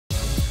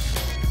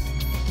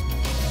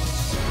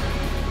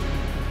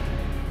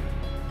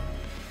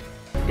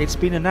It's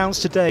been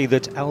announced today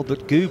that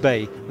Albert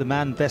Goubet, the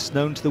man best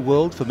known to the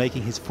world for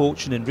making his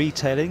fortune in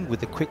retailing with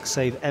the Quick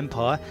Save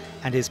empire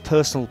and his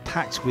personal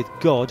pact with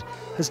God,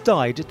 has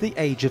died at the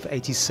age of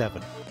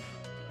 87.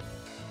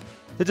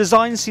 The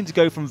designs seem to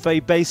go from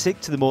very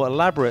basic to the more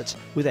elaborate,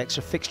 with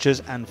extra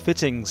fixtures and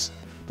fittings,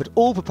 but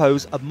all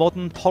propose a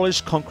modern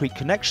polished concrete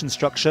connection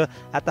structure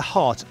at the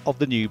heart of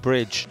the new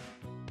bridge.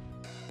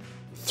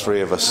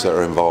 Three of us that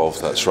are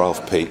involved, that's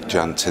Ralph Peake,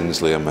 Jan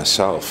Tinsley and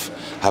myself,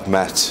 have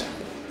met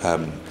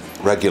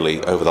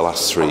regularly over the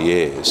last 3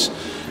 years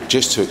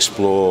just to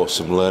explore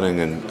some learning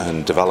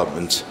and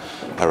development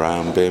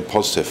around being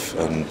positive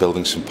and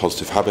building some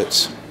positive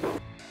habits.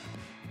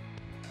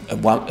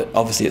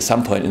 Obviously at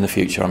some point in the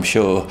future I'm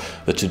sure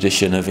the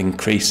tradition of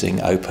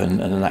increasing open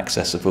and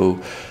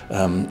accessible,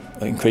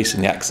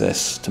 increasing the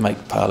access to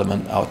make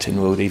Parliament, our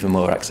Tynwald, even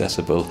more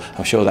accessible,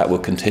 I'm sure that will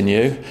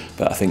continue,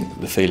 but I think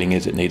the feeling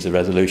is it needs a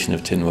resolution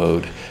of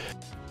Tynwald.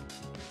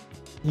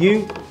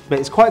 You, but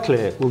it's quite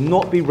clear, will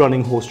not be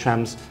running horse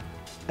trams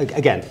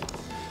again.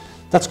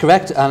 That's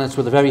correct, and it's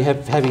with a very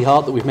heavy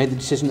heart that we've made the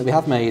decision that we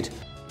have made.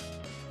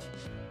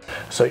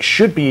 So it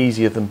should be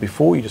easier than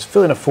before. You just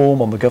fill in a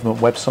form on the government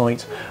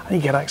website and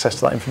you get access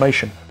to that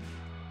information.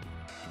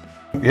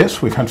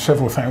 Yes, we've had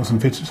several thousand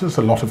visitors,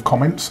 a lot of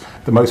comments,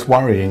 the most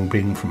worrying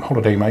being from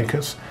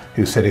holidaymakers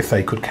who said if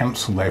they could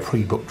cancel their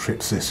pre-booked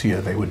trips this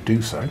year they would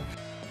do so.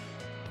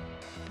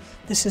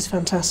 This is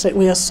fantastic.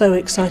 We are so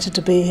excited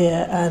to be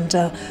here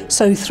and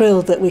so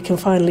thrilled that we can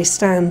finally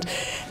stand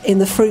in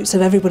the fruits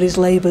of everybody's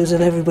labours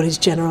and everybody's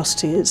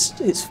generosity.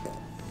 It's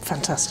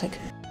fantastic.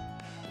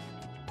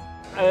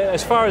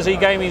 As far as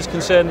e-gaming is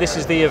concerned, this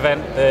is the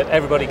event that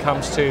everybody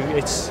comes to.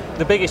 It's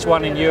the biggest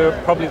one in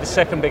Europe, probably the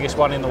second biggest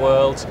one in the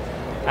world.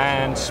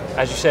 And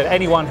as you said,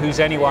 anyone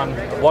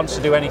that wants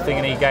to do anything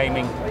in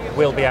e-gaming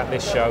will be at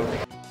this show.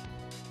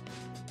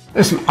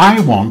 Listen, I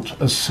want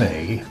a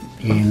say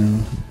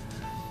in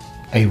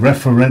a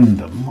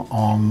referendum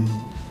on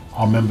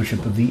our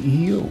membership of the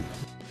EU.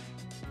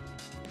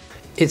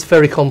 It's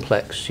very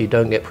complex. You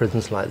don't get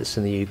prisons like this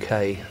in the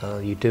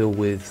UK. You deal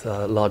with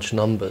large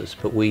numbers,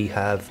 but we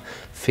have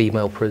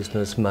female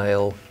prisoners,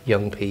 male,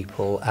 young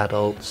people,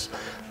 adults,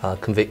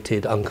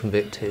 convicted,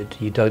 unconvicted.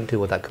 You don't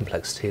deal with that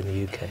complexity in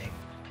the UK.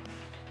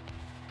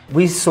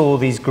 We saw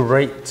these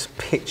great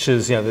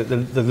pictures, you know,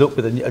 the look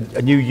with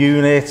a new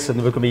unit, and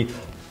there were going to be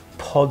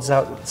pods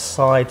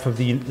outside for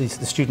the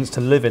students to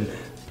live in.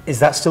 Is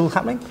that still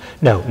happening?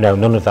 No,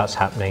 none of that's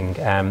happening.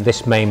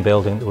 This main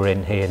building that we're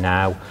in here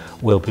now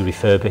will be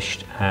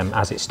refurbished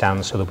as it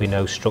stands, so there'll be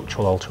no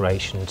structural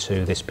alteration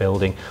to this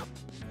building.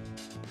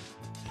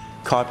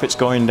 Carpet's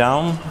going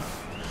down,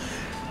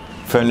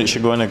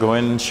 furniture going to go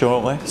in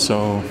shortly,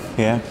 so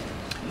yeah.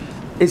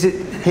 Is it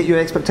hit your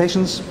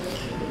expectations?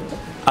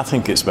 I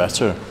think it's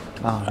better.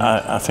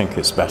 I think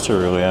it's better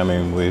really. I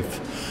mean, we've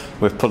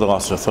put a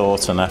lot of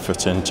thought and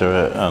effort into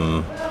it,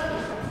 and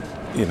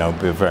you know,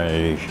 be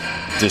very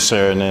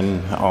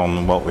discerning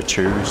on what we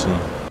choose.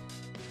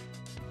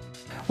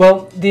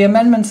 Well, the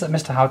amendments that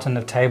Mr. Houghton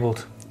have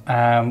tabled,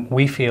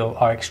 we feel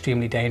are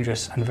extremely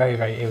dangerous and very,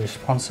 very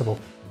irresponsible.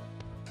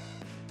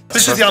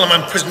 This is the Isle of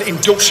Man prison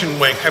induction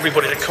wing.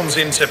 Everybody that comes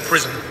into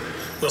prison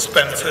will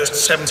spend the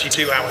first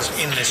 72 hours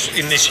in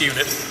this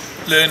unit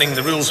learning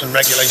the rules and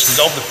regulations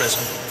of the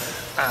prison,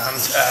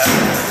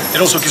 and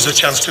it also gives a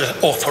chance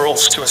for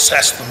us to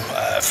assess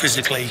them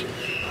physically,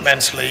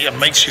 mentally, and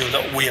make sure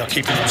that we are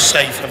keeping them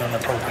safe and in an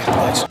appropriate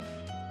place.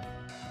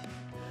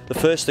 The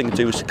first thing to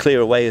do is to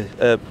clear away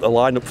a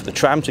line up for the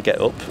tram to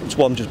get up. It's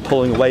one just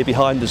pulling away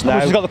behind us now.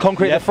 It's got the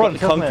concrete at the front,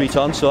 got the concrete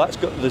on, so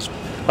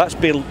that's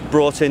been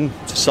brought in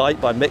to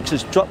site by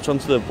mixers, dropped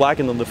onto the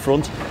wagon on the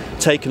front,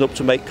 taken up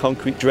to make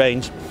concrete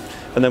drains,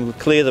 and then we'll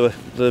clear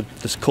the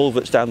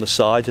culverts down the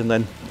side, and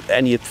then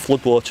any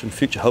floodwater in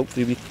future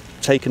hopefully will be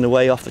taken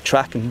away off the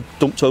track and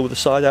dumped over the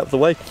side out of the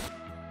way.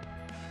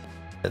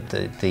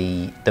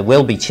 There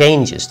will be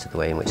changes to the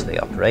way in which they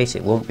operate.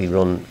 It won't be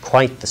run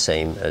quite the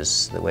same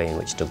as the way in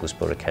which Douglas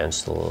Borough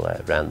Council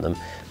ran them,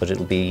 but it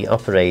will be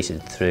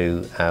operated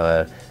through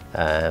our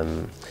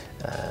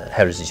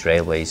Heritage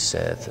Railways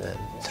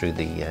through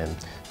the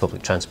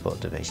Public Transport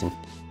Division.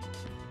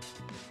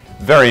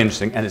 Very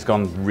interesting, and it's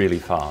gone really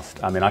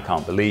fast. I mean, I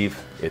can't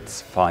believe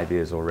it's 5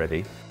 years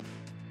already.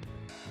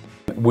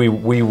 We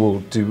will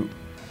do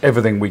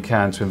everything we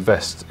can to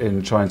invest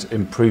in trying to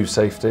improve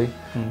safety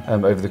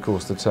over the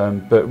course of the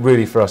term, but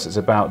really for us it's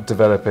about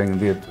developing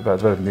the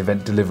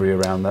event delivery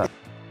around that.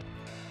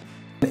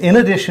 In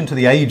addition to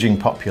the ageing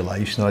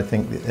population that I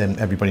think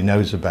everybody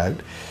knows about,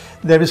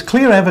 there is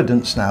clear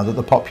evidence now that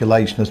the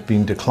population has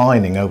been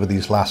declining over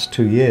these last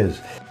 2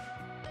 years.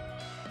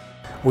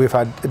 We've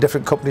had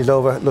different companies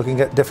over looking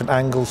at different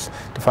angles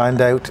to find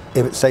out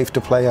if it's safe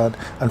to play on,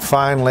 and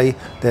finally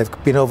they've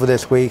been over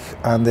this week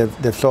and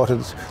they've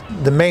sorted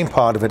the main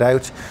part of it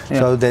out. Yeah.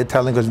 So they're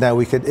telling us now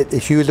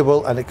it's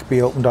usable and it could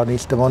be opened on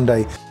Easter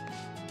Monday.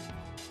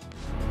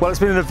 Well, it's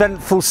been an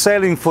eventful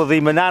sailing for the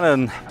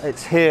Manannan.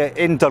 It's here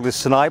in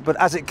Douglas tonight, but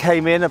as it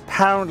came in,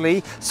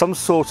 apparently some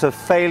sort of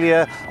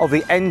failure of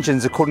the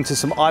engines, according to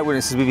some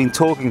eyewitnesses we've been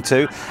talking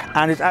to,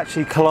 and it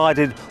actually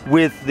collided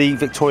with the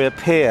Victoria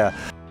Pier.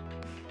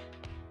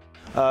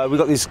 We've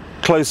got these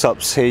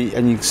close-ups here,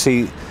 and you can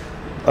see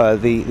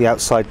the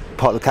outside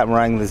part of the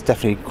catamaran. There's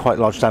definitely quite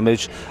large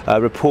damage.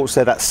 Reports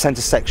there that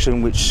centre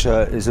section, which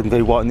is looking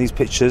very white in these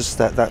pictures,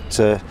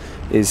 that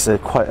is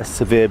quite a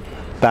severe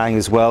bang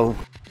as well.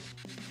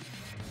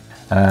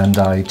 And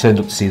I turned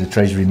up to see the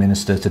Treasury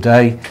Minister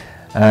today,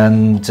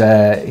 and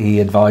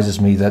he advises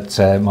me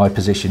that my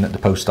position at the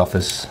Post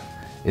Office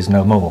is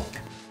no more.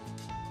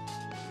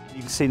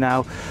 You can see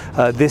now,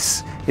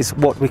 this is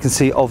what we can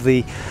see of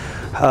the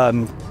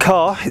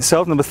car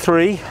itself, number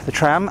 3, the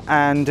tram,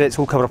 and it's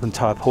all covered up in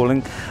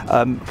tarpaulin.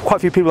 Quite a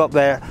few people up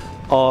there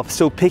are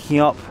still picking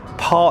up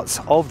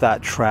parts of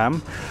that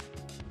tram.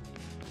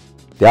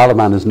 The Isle of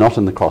Man is not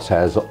in the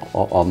crosshairs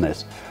on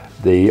this.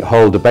 The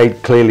whole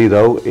debate clearly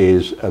though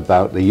is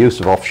about the use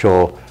of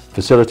offshore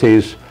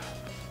facilities,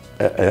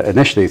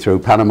 initially through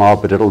Panama,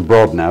 but it'll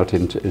broaden out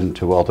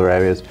into other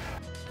areas.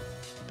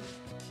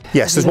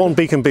 Yes, there's one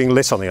beacon being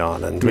lit on the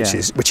island,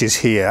 which is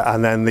here,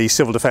 and then the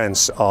Civil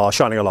Defence are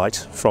shining a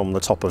light from the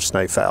top of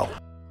Snow Fell.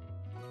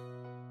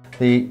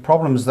 The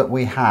problems that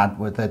we had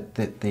with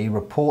the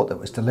report that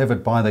was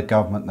delivered by the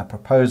government, the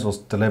proposals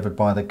delivered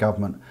by the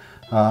government,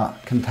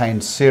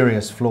 contained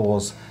serious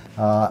flaws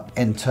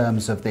in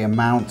terms of the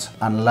amount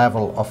and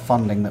level of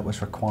funding that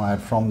was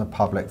required from the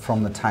public,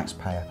 from the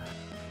taxpayer.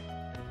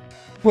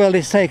 Well,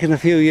 it's taken a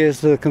few years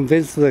to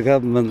convince the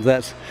government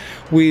that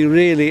we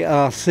really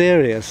are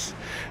serious.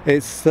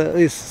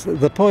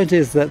 The point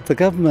is that the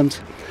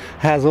government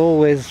has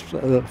always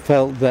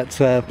felt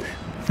that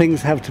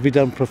things have to be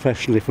done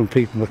professionally from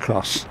people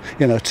across.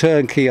 You know,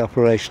 turnkey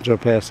operation to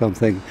repair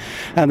something.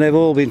 And they've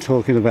all been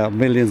talking about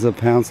millions of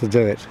pounds to do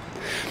it.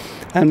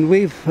 And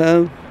we've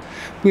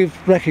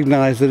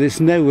recognised that it's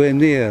nowhere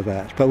near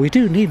that, but we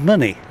do need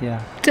money.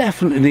 Yeah.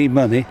 Definitely need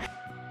money.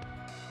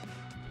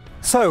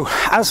 So,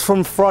 as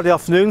from Friday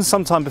afternoon,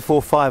 sometime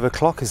before 5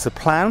 o'clock is the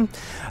plan,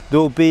 there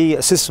will be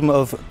a system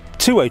of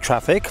two-way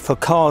traffic for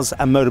cars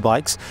and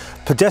motorbikes.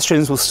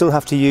 Pedestrians will still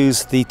have to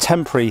use the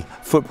temporary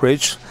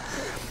footbridge.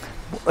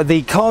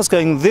 The cars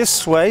going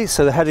this way,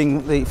 so they're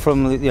heading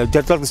from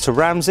Douglas to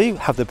Ramsey,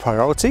 have the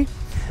priority.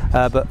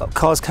 But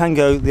cars can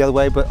go the other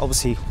way, but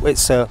obviously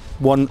it's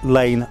one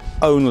lane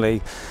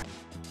only.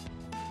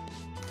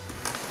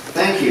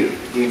 Thank you,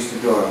 Dean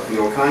Stadora, for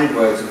your kind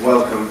words of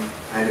welcome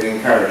and of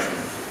encouragement.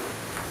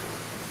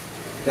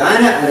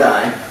 Diana and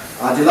I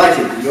are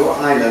delighted that your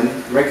island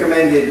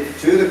recommended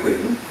to the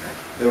Queen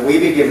that we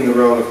be given the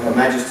role of Her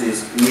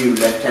Majesty's new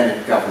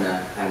Lieutenant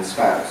Governor and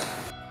spouse.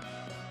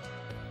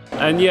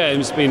 And yeah,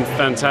 it's been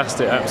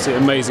fantastic,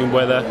 absolutely amazing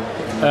weather.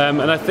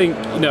 And I think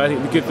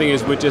the good thing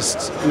is we're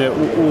just,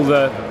 all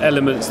the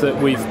elements that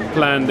we've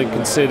planned and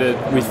considered,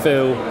 we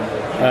feel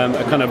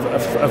are kind of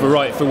a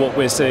right for what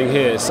we're seeing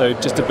here. So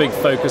just a big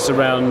focus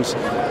around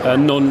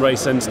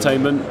non-race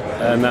entertainment,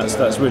 and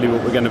that's really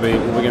what we're going to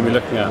be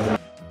looking at.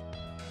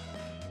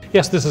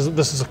 Yes, this is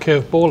a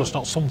curveball. It's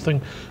not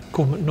something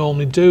government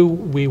normally do.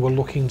 We were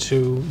looking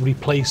to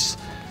replace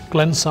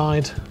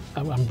Glenside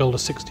and build a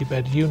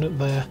 60-bed unit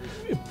there.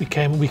 We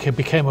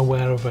became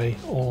aware of a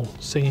all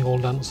singing, all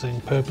dancing,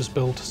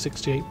 purpose-built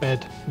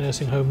 68-bed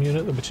nursing home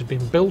unit which had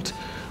been built,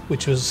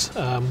 which was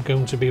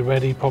going to be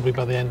ready probably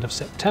by the end of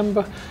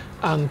September,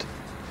 and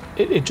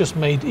it just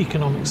made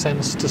economic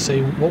sense to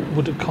see what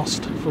would it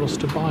cost for us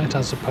to buy it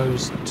as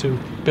opposed to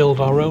build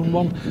our own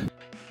one.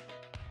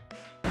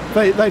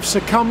 They've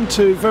succumbed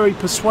to very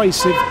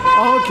persuasive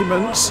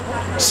arguments,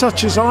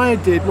 such as I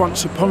did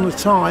once upon a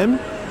time.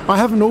 I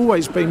haven't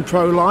always been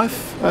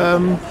pro-life,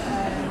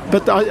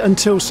 but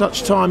until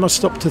such time I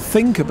stopped to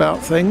think about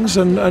things,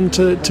 and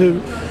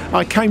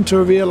I came to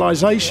a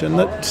realisation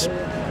that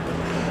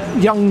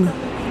young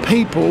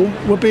people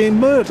were being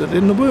murdered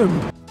in the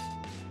womb.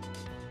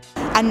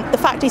 And the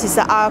fact is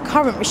that our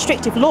current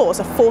restrictive laws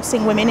are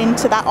forcing women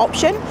into that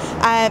option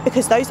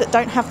because those that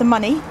don't have the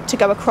money to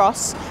go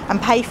across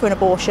and pay for an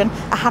abortion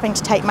are having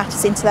to take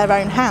matters into their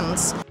own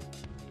hands.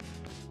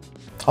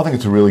 I think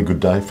it's a really good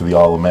day for the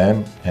Isle of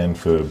Man and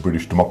for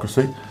British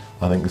democracy.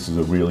 I think this is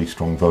a really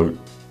strong vote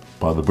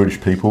by the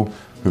British people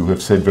who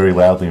have said very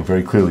loudly and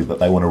very clearly that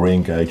they want to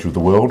re-engage with the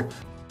world.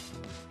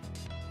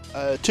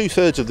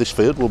 2/3 of this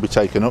field will be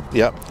taken up,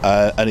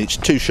 and it's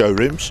 2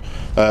 showrooms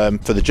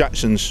for the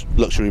Jackson's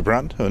luxury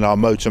brand and our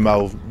Motor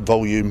Mel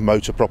volume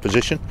motor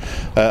proposition,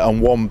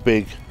 and 1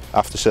 big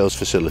after-sales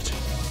facility.